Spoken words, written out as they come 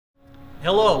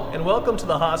Hello, and welcome to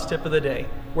the Haas Tip of the Day,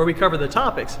 where we cover the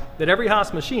topics that every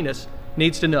Haas machinist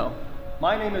needs to know.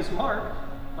 My name is Mark.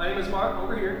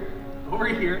 Over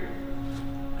here.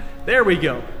 There we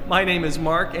go. My name is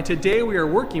Mark, and today we are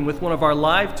working with one of our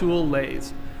live tool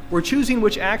lathes. We're choosing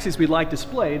which axis we'd like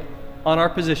displayed on our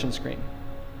position screen.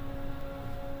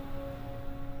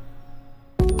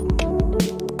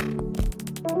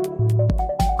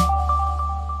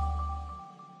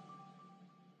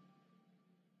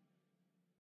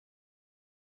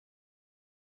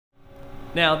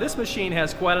 Now, this machine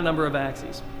has quite a number of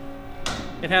axes.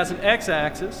 It has an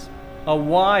X-axis, a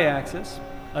Y-axis,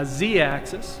 a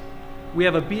Z-axis. We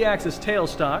have a B-axis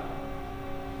tailstock.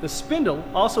 The spindle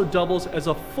also doubles as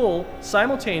a full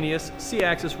simultaneous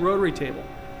C-axis rotary table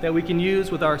that we can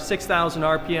use with our 6,000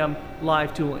 RPM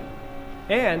live tooling.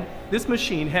 And this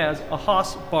machine has a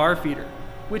Haas bar feeder,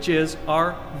 which is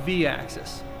our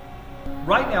V-axis.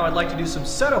 Right now I'd like to do some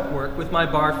setup work with my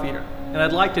bar feeder, and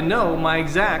I'd like to know my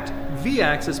exact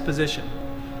V-axis position.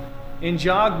 In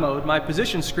jog mode, my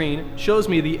position screen shows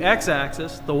me the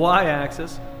X-axis, the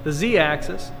Y-axis, the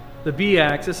Z-axis, the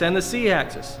B-axis, and the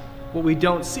C-axis. What we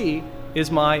don't see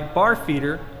is my bar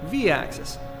feeder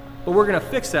V-axis, but we're going to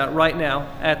fix that right now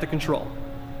at the control.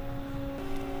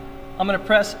 I'm going to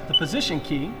press the position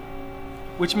key,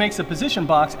 which makes the position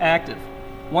box active.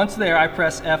 Once there, I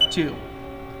press F2,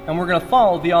 and we're going to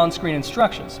follow the on-screen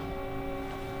instructions.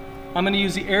 I'm going to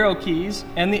use the arrow keys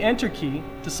and the enter key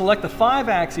to select the 5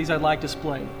 axes I'd like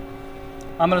displayed.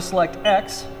 I'm going to select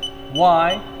X,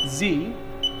 Y, Z.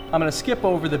 I'm going to skip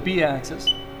over the B axis.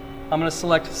 I'm going to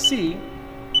select C,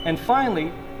 and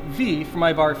finally V for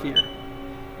my bar feeder.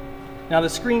 Now the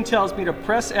screen tells me to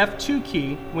press F2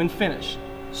 key when finished,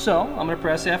 so I'm going to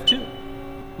press F2.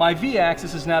 My V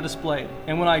axis is now displayed,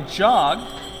 and when I jog,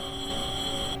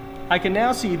 I can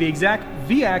now see the exact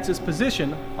V-axis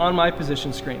position on my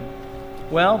position screen.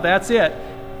 Well, that's it.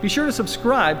 Be sure to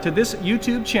subscribe to this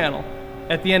YouTube channel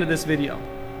at the end of this video.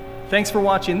 Thanks for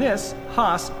watching this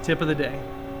Haas Tip of the Day.